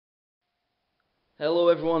Hello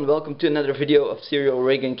everyone, welcome to another video of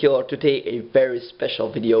serialraygunkiller. Today a very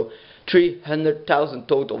special video. 300,000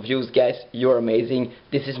 total views, guys. You're amazing.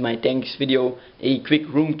 This is my thanks video, a quick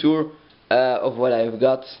room tour of what I've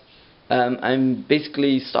got. I'm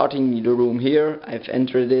basically starting the room here. I've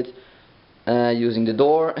entered it using the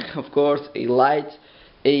door, of course, a light,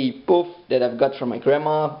 a puff that I've got from my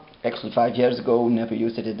grandma, actually 5 years ago, never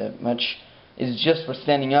used it that much. It's just for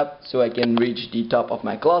standing up so I can reach the top of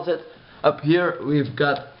my closet. Up here we've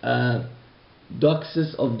got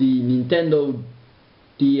boxes of the Nintendo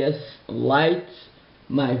DS Lite,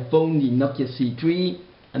 my phone, the Nokia C3,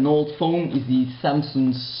 an old phone is the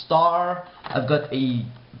Samsung Star. I've got a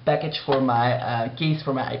package for my case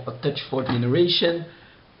for my iPod Touch 4th generation,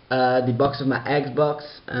 the box of my Xbox,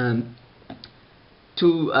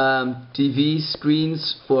 two TV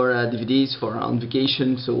screens for DVDs for on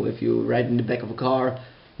vacation, so if you ride in the back of a car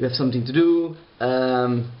you have something to do.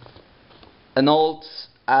 An old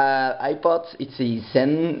iPod, it's a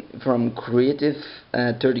Zen from Creative,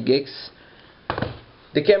 30 gigs.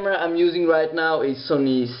 The camera I'm using right now is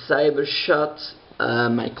Sony Cybershot.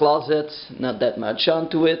 My closet, not that much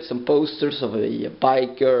onto it, some posters of a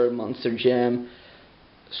biker, Monster Jam,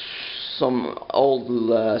 some old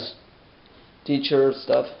teacher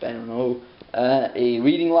stuff, I don't know, a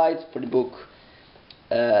reading light for the book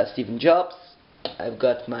Stephen Jobs. I've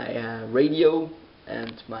got my radio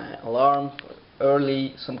and my alarm for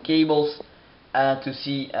early, some cables to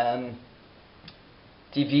see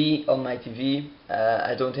TV on my TV.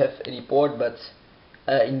 I don't have any port, but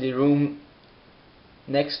in the room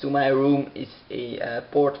next to my room is a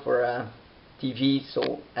port for TV,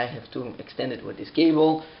 so I have to extend it with this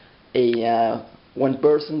cable. A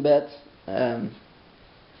one-person bed, an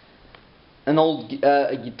old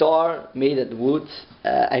guitar made out of wood.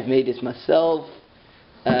 I've made this myself.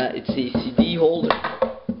 It's a CD holder.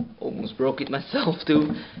 Almost broke it myself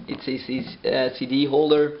too. It's a CD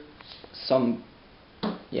holder. Some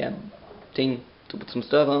thing to put some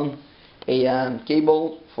stuff on. A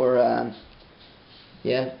cable for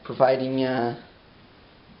providing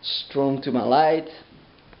strong to my light.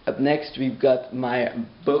 Up next we've got my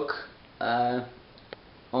book.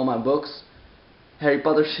 All my books. Harry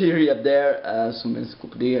Potter series up there. Some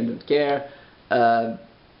encyclopedia, I don't care.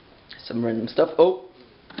 Some random stuff. Oh,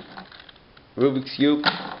 Rubik's Cube,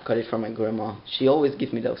 got it from my grandma. She always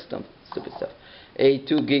gives me those stupid stuff. A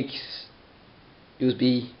 2 gigs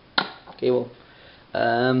USB cable.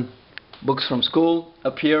 Books from school.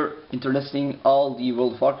 Up here, interesting, all the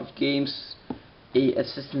World of Warcraft games. A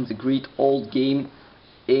Assassin's Creed old game,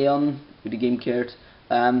 Aeon with the game card.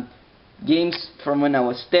 Games from when I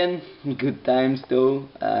was 10, good times though.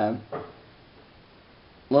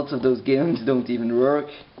 Lots of those games don't even work.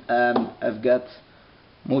 I've got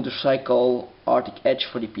Motorcycle Arctic Edge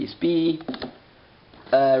for the PSP.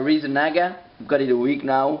 Razer Naga, I've got it a week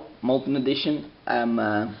now, Molten Edition.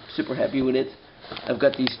 I'm super happy with it. I've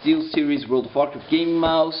got the Steel Series World of Warcraft gaming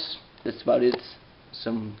mouse. That's about it.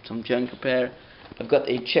 Some junk repair. I've got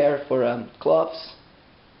a chair for clubs.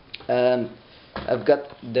 I've got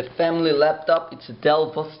the family laptop. It's a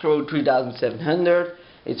Dell Vostro 3700.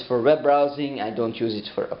 It's for web browsing. I don't use it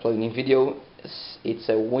for uploading video. It's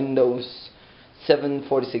a Windows 7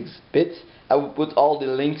 46-bit. I will put all the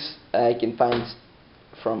links I can find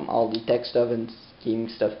from all the tech stuff and gaming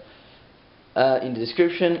stuff in the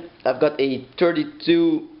description. I've got a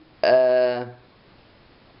 32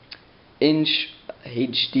 inch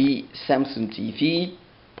HD Samsung TV.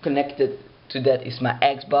 Connected to that is my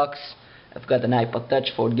Xbox. I've got an iPod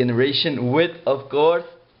Touch 4th generation with, of course,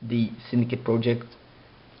 the Syndicate Project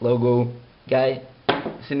logo guy.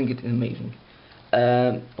 Syndicate is amazing.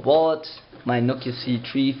 Wallet, my Nokia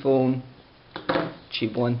C3 phone,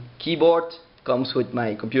 cheap one. Keyboard comes with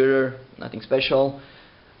my computer, nothing special.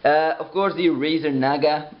 Of course, the Razer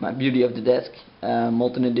Naga, my beauty of the desk,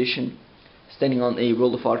 Molten Edition, standing on a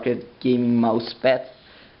World of Warcraft gaming mouse pad.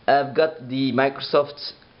 I've got the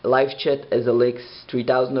Microsoft Live Chat SLX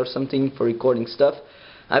 3000 or something for recording stuff.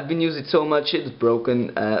 I've been using it so much it's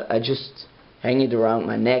broken. I just hang it around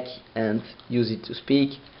my neck and use it to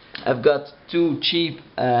speak. I've got two cheap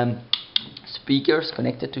speakers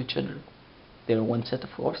connected to each other. They're one set, of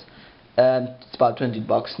course. It's about 20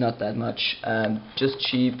 bucks, not that much. Just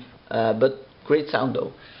cheap, but great sound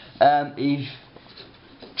though. A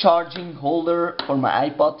charging holder for my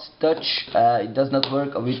iPod Touch. It does not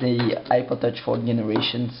work with the iPod Touch 4th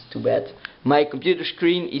generations, too bad. My computer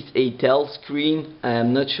screen is a Dell screen.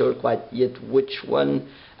 I'm not sure quite yet which one.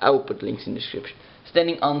 I will put links in the description.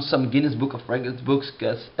 Standing on some Guinness Book of Records books,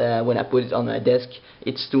 because when I put it on my desk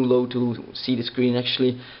it's too low to see the screen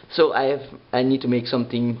actually. So I need to make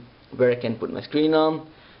something where I can put my screen on,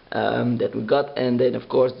 that we got. And then of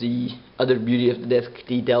course the other beauty of the desk,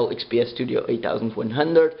 the Dell XPS Studio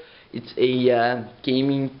 8100. It's a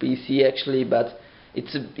gaming PC actually, but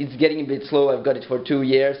it's getting a bit slow. I've got it for 2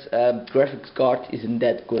 years. Graphics card isn't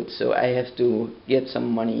that good, so I have to get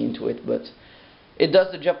some money into it, but it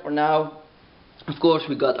does the job for now. Of course,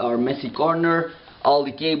 we got our messy corner, all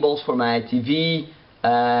the cables for my TV,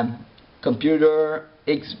 computer,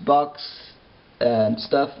 Xbox and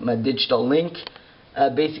stuff, my digital link.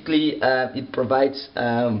 Basically, it provides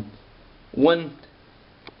one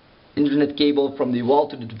internet cable from the wall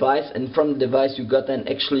to the device, and from the device you got then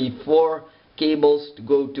actually 4 cables to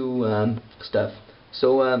go to stuff.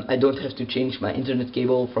 So I don't have to change my internet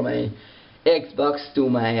cable from my Xbox to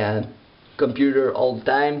my computer all the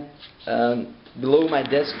time. Below my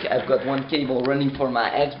desk I've got one cable running for my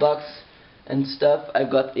Xbox and stuff. I've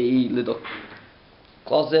got a little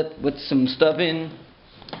closet with some stuff in.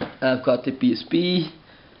 I've got the PSP.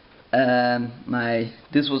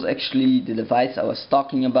 This was actually the device I was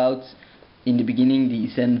talking about in the beginning, the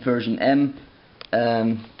Zen version M.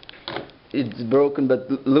 It's broken, but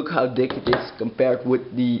look how thick it is compared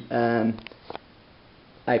with the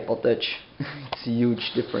iPod Touch. It's a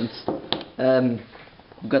huge difference.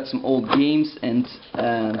 I've got some old games and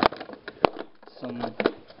some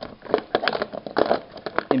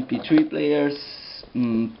MP3 players,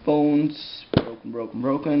 phones,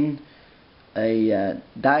 broken. A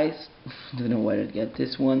dice, don't know where to get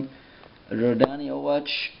this one, a Rodania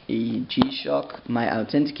watch, a G-Shock, my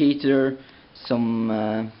authenticator, some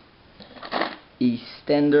a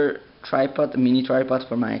standard tripod, a mini tripod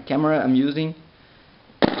for my camera I'm using,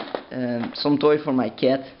 some toy for my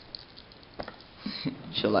cat.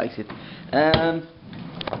 She likes it.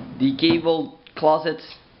 The cable closet,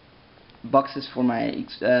 boxes for my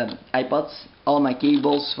iPods, all my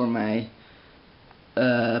cables for my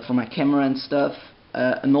camera and stuff,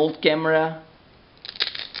 an old camera,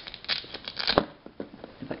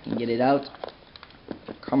 if I can get it out.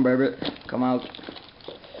 Come baby, come out.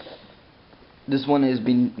 This one has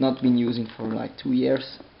not been using for like 2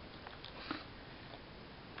 years.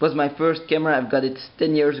 It was my first camera. I've got it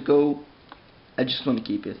 10 years ago. I just want to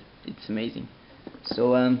keep it. It's amazing.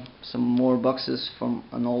 So some more boxes from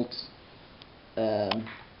an old. I'm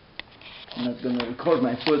not gonna record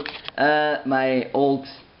my foot. My old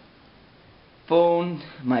phone,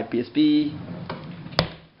 my PSP.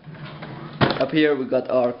 Up here we got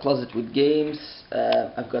our closet with games.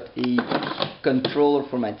 I've got a controller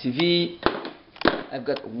for my TV. I've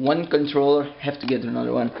got one controller, have to get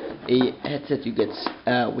another one. A headset you get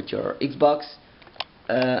with your Xbox.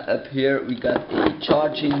 Up here we got a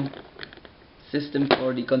charging system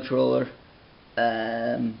for the controller.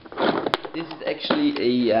 This is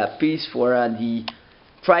actually a piece for the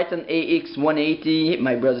Triton AX180,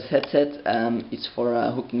 my brother's headset. It's for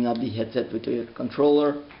hooking up the headset with the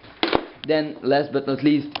controller. Then, last but not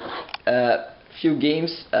least, few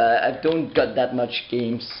games. I don't got that much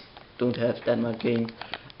games. Don't have that much game.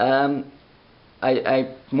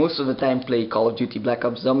 I most of the time play Call of Duty Black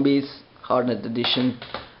Ops Zombies, Hardnet Edition.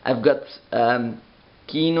 I've got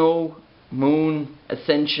Kino, Moon,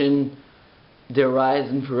 Ascension, the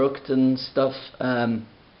Horizon, Verrückten stuff.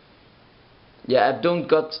 Yeah,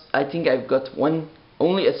 I think I've got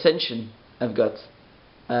only Ascension I've got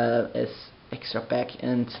as extra pack,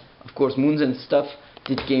 and of course Moons and stuff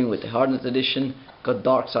did came with the Hardnet Edition. Got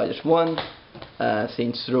Darksiders 1,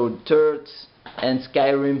 Saints Row the 3rd, and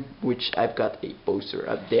Skyrim, which I've got a poster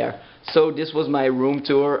up there. So this was my room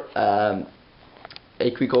tour, a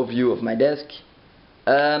quick overview of my desk.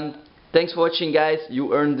 Thanks for watching, guys.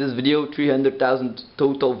 You earned this video 300,000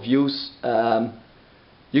 total views.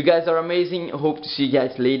 You guys are amazing. I hope to see you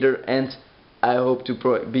guys later, and I hope to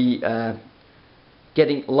be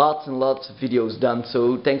getting lots and lots of videos done.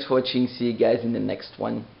 So thanks for watching. See you guys in the next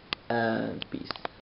one. Peace.